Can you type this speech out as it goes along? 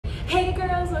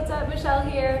Michelle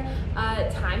here.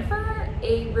 Time for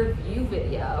a review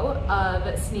video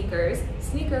of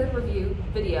sneaker review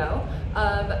video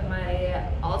of my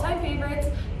all-time favorites,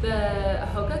 the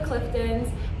Hoka Cliftons,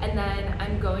 and then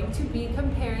I'm going to be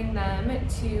comparing them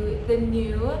to the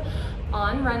new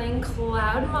on-running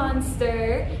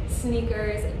Cloudmonster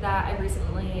sneakers that I've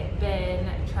recently been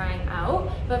trying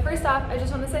out. But first off, I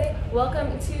just want to say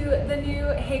welcome to the new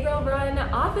Hey Girl Run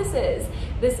offices.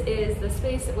 This is the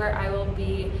space where I will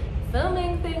be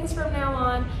filming things from now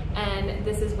on, and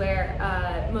this is where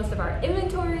most of our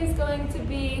inventory is going to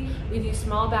be. We do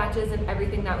small batches in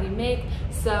everything that we make,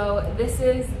 so this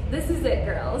is it,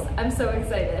 girls. I'm so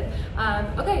excited.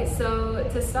 Okay, so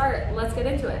to start, let's get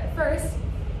into it. First,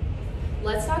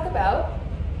 let's talk about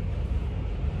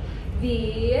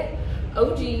the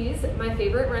OGs, my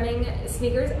favorite running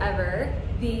sneakers ever,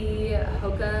 the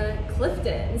Hoka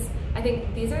Cliftons. I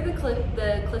think these are the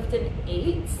Clifton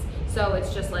 8s, so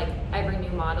it's just like every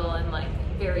new model and like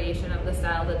variation of the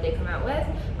style that they come out with.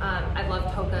 I've loved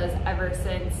Hokas ever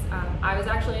since I was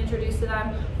actually introduced to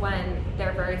them when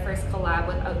their very first collab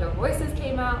with Outdoor Voices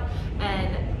came out,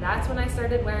 and that's when I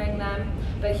started wearing them.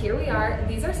 But here we are.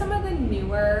 These are some of the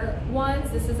newer ones.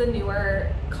 This is a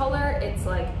newer color. It's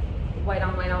like white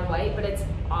on white on white, but it's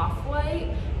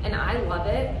off-white, and I love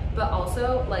it. But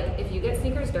also, like, if you get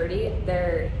sneakers dirty,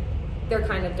 they're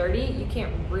kind of dirty. You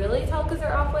can't really tell because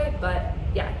they're off-white, but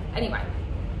yeah, anyway.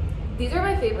 These are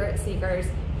my favorite sneakers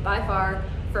by far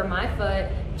for my foot,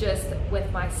 just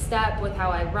with my step, with how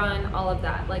I run, all of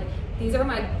that. Like, these are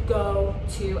my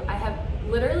go-to. I have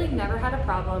literally never had a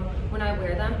problem when I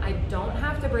wear them. I don't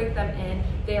have to break them in.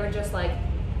 They are just like,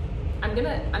 I'm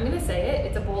gonna say it,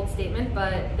 it's a bold statement,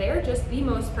 but they are just the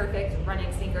most perfect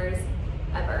running sneakers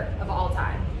ever, of all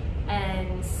time.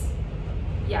 And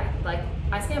yeah, like,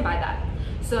 I stand by that.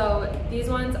 So these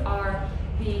ones are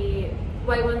the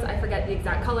white ones. I forget the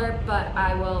exact color, but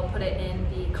I will put it in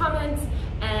the comments,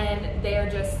 and they are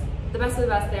just the best of the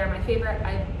best. They are my favorite.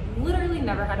 I've literally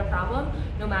never had a problem,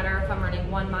 no matter if I'm running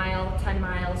 1 mile, 10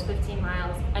 miles, 15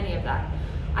 miles, any of that.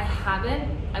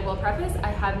 I will preface, I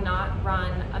have not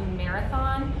run a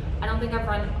marathon. I don't think I've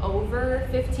run over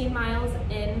 15 miles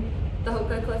in the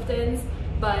Hoka Cliftons,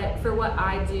 but for what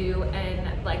I do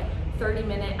and like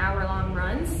 30-minute, hour-long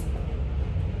runs,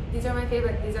 these are my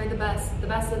favorite. These are the best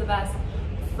of the best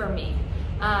for me.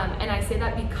 And I say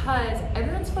that because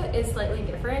everyone's foot is slightly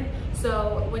different.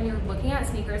 So when you're looking at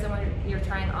sneakers and when you're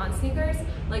trying on sneakers,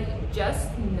 like,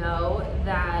 just know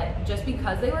that just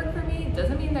because they work for me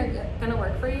doesn't mean they're gonna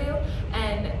work for you.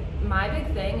 And my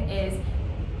big thing is,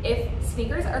 if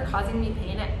sneakers are causing me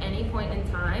pain at any point in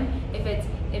time, if it's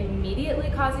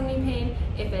immediately causing me pain,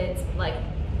 if it's like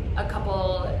a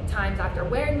couple times after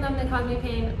wearing them that cause me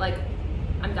pain, like,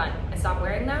 I'm done. I stop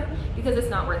wearing them because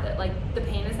it's not worth it. Like, the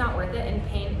pain is not worth it, and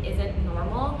pain isn't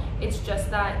normal. It's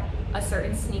just that a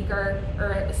certain sneaker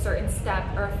or a certain step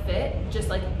or a fit just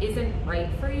like isn't right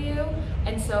for you.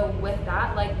 And so with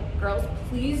that, like, girls,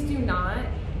 please do not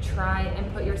try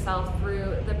and put yourself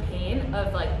through the pain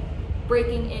of like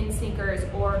breaking in sneakers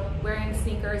or wearing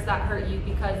sneakers that hurt you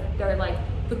because they're like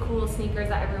the cool sneakers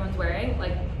that everyone's wearing.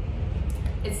 Like,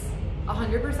 it's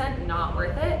 100% not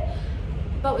worth it.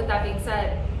 But with that being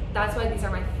said, that's why these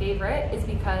are my favorite, is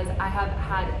because I have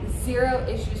had 0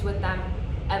 issues with them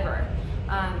ever.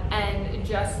 And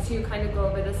just to kind of go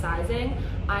over the sizing,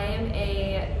 I am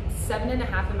a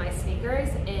 7.5 in my sneakers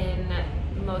in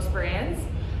most brands.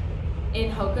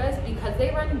 In Hoka's, because they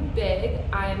run big,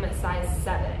 I'm a size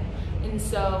 7. And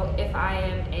so if I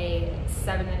am a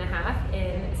 7.5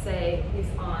 in, say, these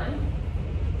on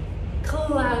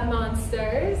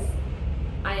Cloudmonsters,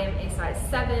 I am a size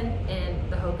 7 in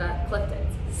the Hoka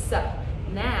Cliftons. So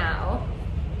now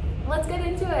let's get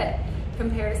into it.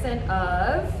 Comparison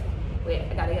of, wait,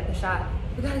 I gotta get the shot.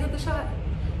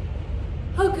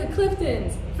 Hoka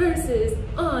Cliftons versus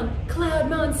on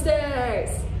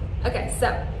Cloudmonsters. Okay,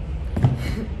 so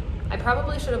I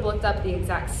probably should have looked up the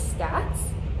exact stats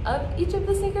of each of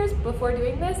the sneakers before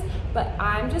doing this, but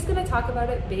I'm just gonna talk about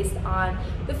it based on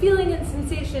the feeling and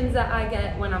sensations that I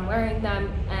get when I'm wearing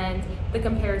them and the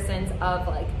comparisons of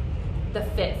like the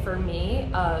fit for me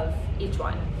of each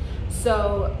one.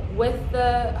 So with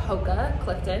the Hoka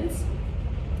Cliftons,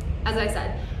 as I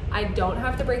said, I don't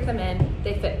have to break them in.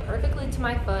 They fit perfectly to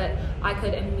my foot. I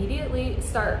could immediately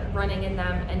start running in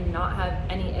them and not have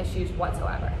any issues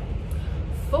whatsoever.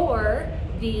 For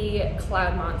the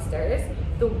Cloudmonsters,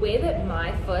 the way that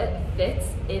my foot fits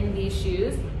in these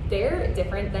shoes, they're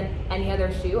different than any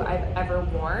other shoe I've ever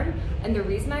worn. And the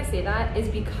reason I say that is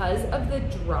because of the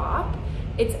drop.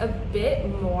 It's a bit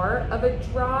more of a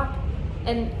drop,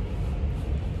 and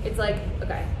it's like,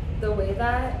 okay, the way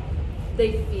that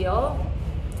they feel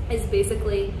is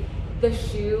basically the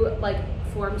shoe like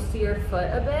forms to your foot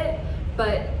a bit,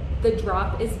 but the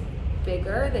drop is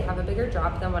bigger. They have a bigger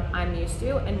drop than what I'm used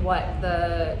to and what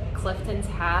the Cliftons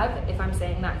have, if I'm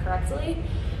saying that correctly.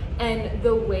 And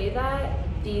the way that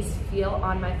these feel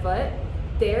on my foot,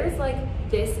 there's like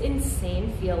this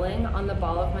insane feeling on the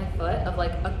ball of my foot of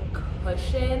like a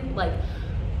cushion, like,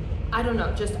 I don't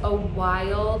know, just a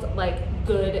wild, like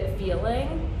good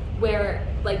feeling where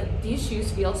like these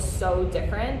shoes feel so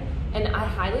different. And I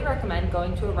highly recommend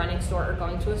going to a running store or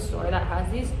going to a store that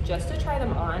has these just to try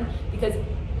them on, because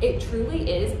it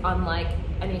truly is unlike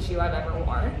any shoe I've ever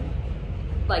worn,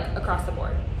 like across the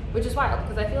board, which is wild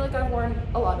because I feel like I've worn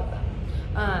a lot of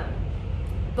them.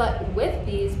 But with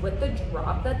these, with the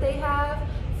drop that they have,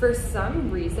 for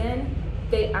some reason,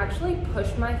 they actually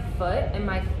push my foot and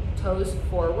my toes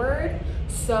forward.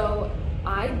 So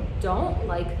I don't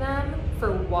like them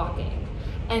for walking.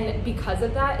 And because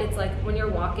of that, it's like when you're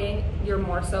walking, you're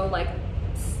more so like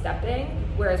stepping,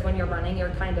 whereas when you're running,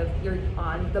 you're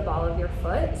on the ball of your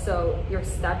foot. So your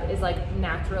step is like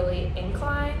naturally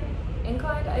inclined,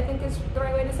 I think is the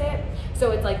right way to say it.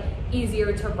 So it's like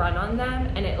easier to run on them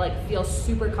and it like feels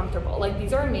super comfortable. Like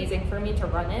these are amazing for me to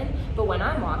run in, but when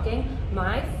I'm walking,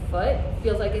 my foot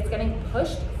feels like it's getting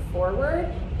pushed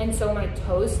forward, and so my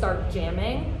toes start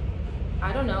jamming.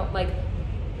 I don't know, like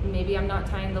maybe I'm not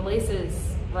tying the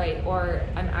laces right, or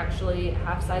I'm actually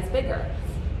half size bigger.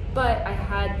 But I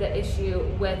had the issue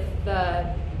with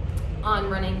the On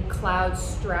Running Cloud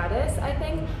Stratus, I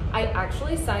think. I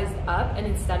actually sized up, and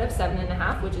instead of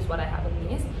 7.5, which is what I have in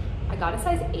these, I got a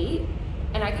size 8,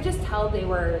 and I could just tell they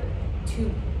were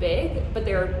too big, but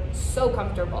they were so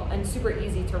comfortable and super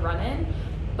easy to run in.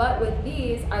 But with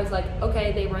these, I was like,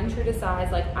 okay, they run true to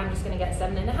size, like I'm just gonna get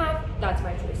 7.5, that's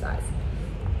my true size.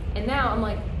 And now I'm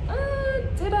like,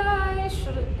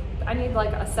 I need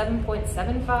like a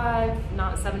 7.75,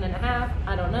 not 7.5,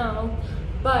 I don't know.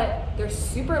 But they're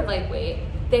super lightweight.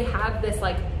 They have this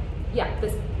like,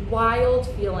 this wild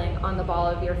feeling on the ball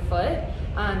of your foot.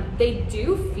 They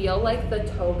do feel like the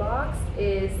toe box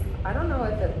is, I don't know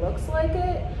if it looks like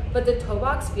it, but the toe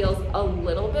box feels a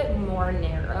little bit more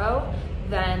narrow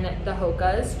than the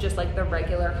Hokas, just like the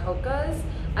regular Hokas.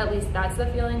 At least that's the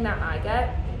feeling that I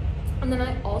get. And then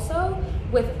I also,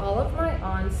 with all of my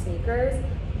On sneakers,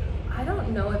 I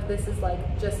don't know if this is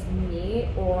like just me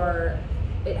or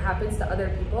it happens to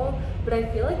other people, but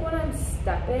I feel like when I'm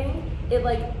stepping,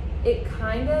 it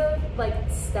kind of like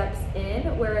steps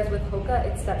in, whereas with Hoka,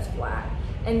 it steps flat.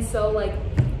 And so like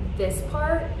this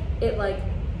part, it like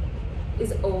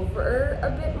is over a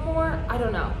bit more, I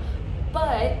don't know.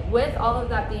 But with all of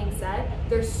that being said,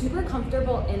 they're super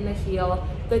comfortable in the heel.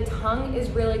 The tongue is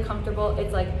really comfortable.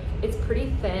 It's like, it's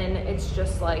pretty thin. It's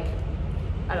just like,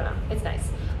 I don't know, it's nice.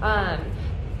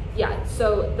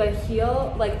 So the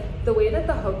heel, like the way that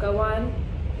the Hoka one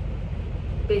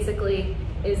basically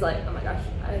is like, oh my gosh,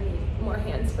 I need more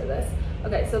hands for this.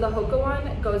 Okay, so the Hoka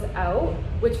one goes out,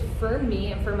 which for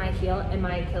me and for my heel and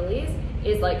my Achilles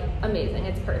is like amazing.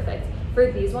 It's perfect.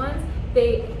 For these ones,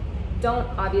 they don't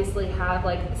obviously have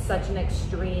like such an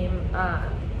extreme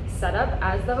setup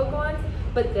as the Hoka ones,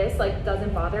 but this like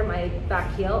doesn't bother my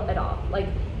back heel at all. Like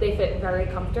they fit very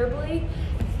comfortably,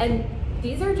 and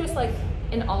these are just like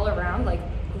an all around like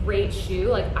great shoe.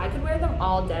 Like I could wear them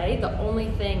all day. The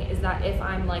only thing is that if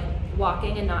I'm like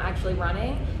walking and not actually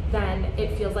running, then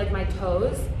it feels like my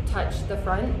toes touch the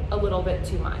front a little bit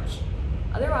too much.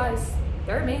 Otherwise,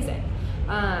 they're amazing.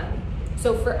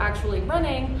 So for actually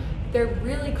running, they're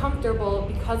really comfortable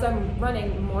because I'm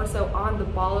running more so on the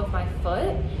ball of my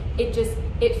foot.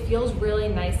 It feels really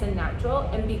nice and natural.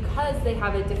 And because they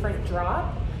have a different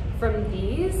drop from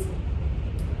these,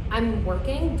 I'm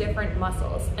working different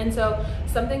muscles. And so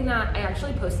something that I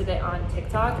actually posted it on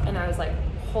TikTok, and I was like,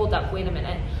 hold up, wait a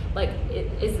minute. Like,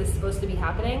 is this supposed to be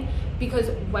happening? Because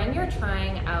when you're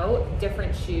trying out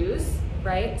different shoes,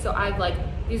 right? So I've like,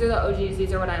 these are the OGs,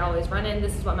 these are what I always run in,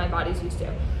 this is what my body's used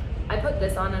to. I put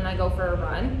this on and I go for a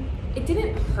run. It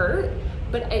didn't hurt,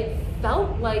 but it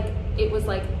felt like it was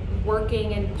like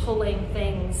working and pulling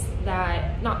things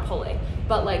that, not pulling,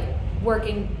 but like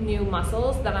working new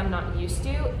muscles that I'm not used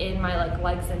to in my like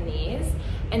legs and knees.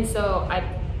 And so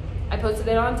I posted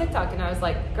it on TikTok and I was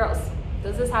like, girls,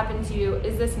 does this happen to you?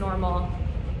 Is this normal?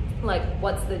 Like,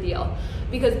 what's the deal?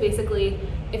 Because basically,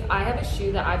 if I have a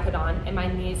shoe that I put on and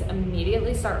my knees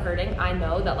immediately start hurting, I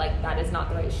know that like that is not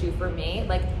the right shoe for me.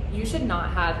 Like, you should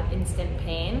not have instant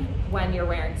pain when you're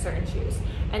wearing certain shoes.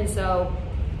 And so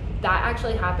that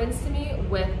actually happens to me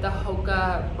with the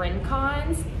Hoka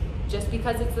Rincons, just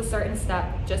because it's a certain step,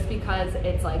 just because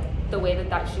it's like the way that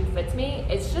that shoe fits me,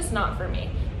 it's just not for me.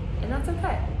 And that's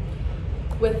okay.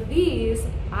 With these,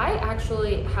 I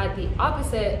actually had the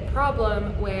opposite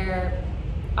problem where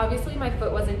obviously my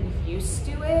foot wasn't used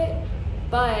to it,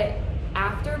 but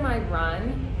after my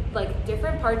run, like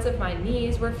different parts of my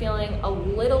knees were feeling a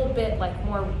little bit like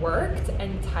more worked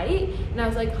and tight. And I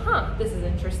was like, huh, this is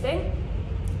interesting.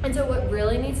 And so what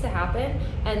really needs to happen,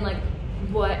 and like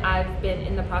what I've been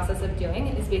in the process of doing,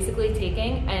 is basically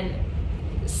taking and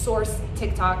source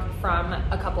TikTok from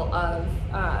a couple of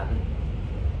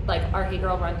like our Hey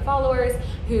Girl Run followers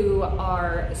who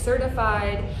are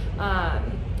certified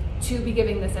to be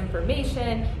giving this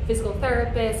information, physical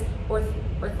therapists,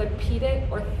 orthopedic,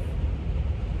 or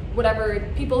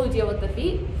whatever, people who deal with the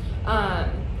feet.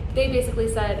 They basically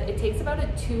said it takes about a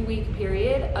 2-week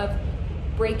period of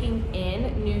breaking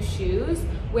in new shoes,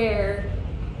 where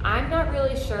I'm not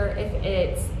really sure if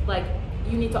it's like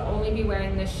you need to only be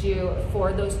wearing this shoe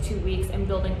for those 2 weeks and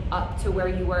building up to where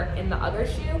you were in the other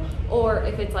shoe, or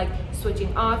if it's like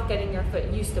switching off, getting your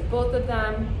foot used to both of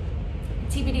them.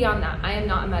 TBD on that. I am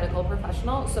not a medical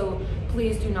professional, so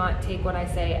please do not take what I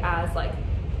say as like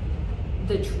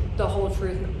the whole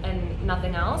truth and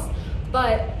nothing else.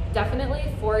 But definitely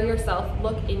for yourself,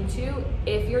 look into,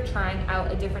 if you're trying out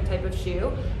a different type of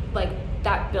shoe, like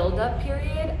that build-up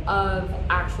period of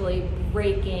actually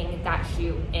breaking that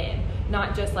shoe in.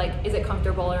 Not just like, is it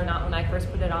comfortable or not when I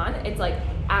first put it on? It's like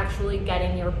actually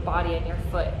getting your body and your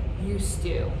foot used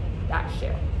to that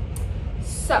shoe.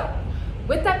 So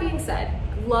with that being said,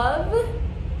 love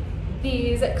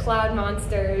these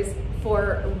Cloudmonsters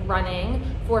for running,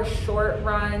 for short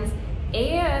runs,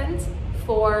 and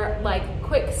for like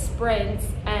quick sprints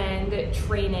and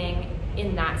training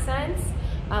in that sense.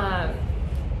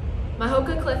 My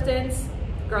Hoka Cliftons,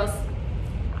 girls,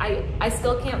 I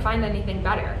still can't find anything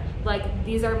better. Like,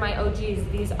 these are my OGs,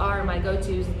 these are my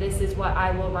go-tos, this is what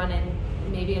I will run in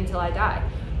maybe until I die.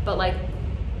 But like,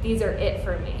 these are it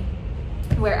for me.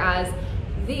 Whereas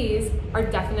these are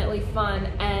definitely fun,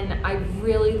 and I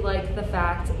really like the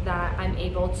fact that I'm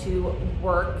able to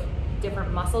work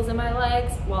different muscles in my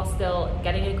legs while still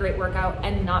getting a great workout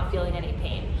and not feeling any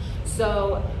pain.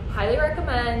 So highly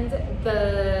recommend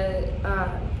the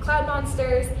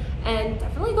Cloudmonsters, and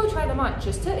definitely go try them on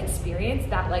just to experience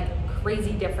that like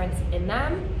crazy difference in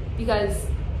them, because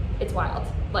it's wild.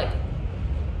 Like,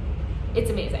 it's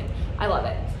amazing. I love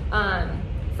it.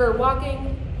 For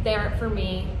walking, they aren't for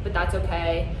me, but that's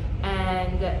okay.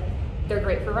 And they're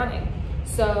great for running.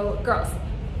 So girls,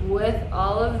 with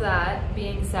all of that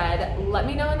being said, let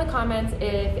me know in the comments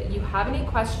if you have any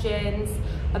questions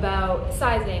about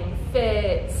sizing,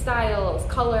 fit, styles,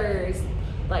 colors,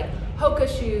 like Hoka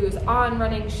shoes, on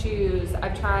running shoes.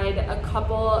 I've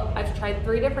tried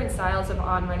 3 different styles of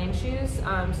on running shoes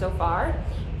so far.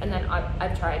 And then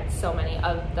I've tried so many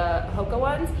of the Hoka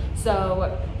ones.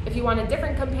 So if you want a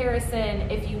different comparison,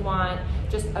 if you want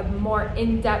just a more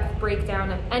in-depth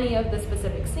breakdown of any of the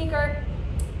specific sneaker,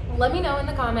 let me know in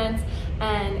the comments.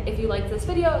 And if you liked this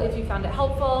video, if you found it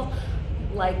helpful,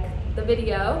 like the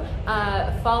video,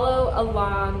 follow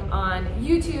along on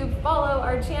YouTube, follow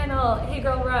our channel, Hey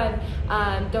Girl Run.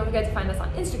 Don't forget to find us on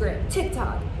Instagram,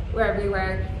 TikTok, we're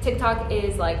everywhere. TikTok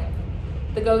is like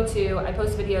the go-to. I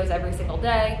post videos every single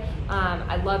day.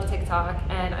 I love TikTok,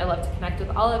 and I love to connect with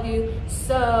all of you.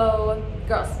 So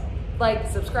girls, like,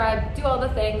 subscribe, do all the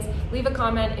things, leave a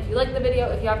comment if you like the video,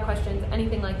 if you have questions,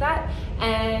 anything like that.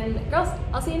 And girls,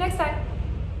 I'll see you next time.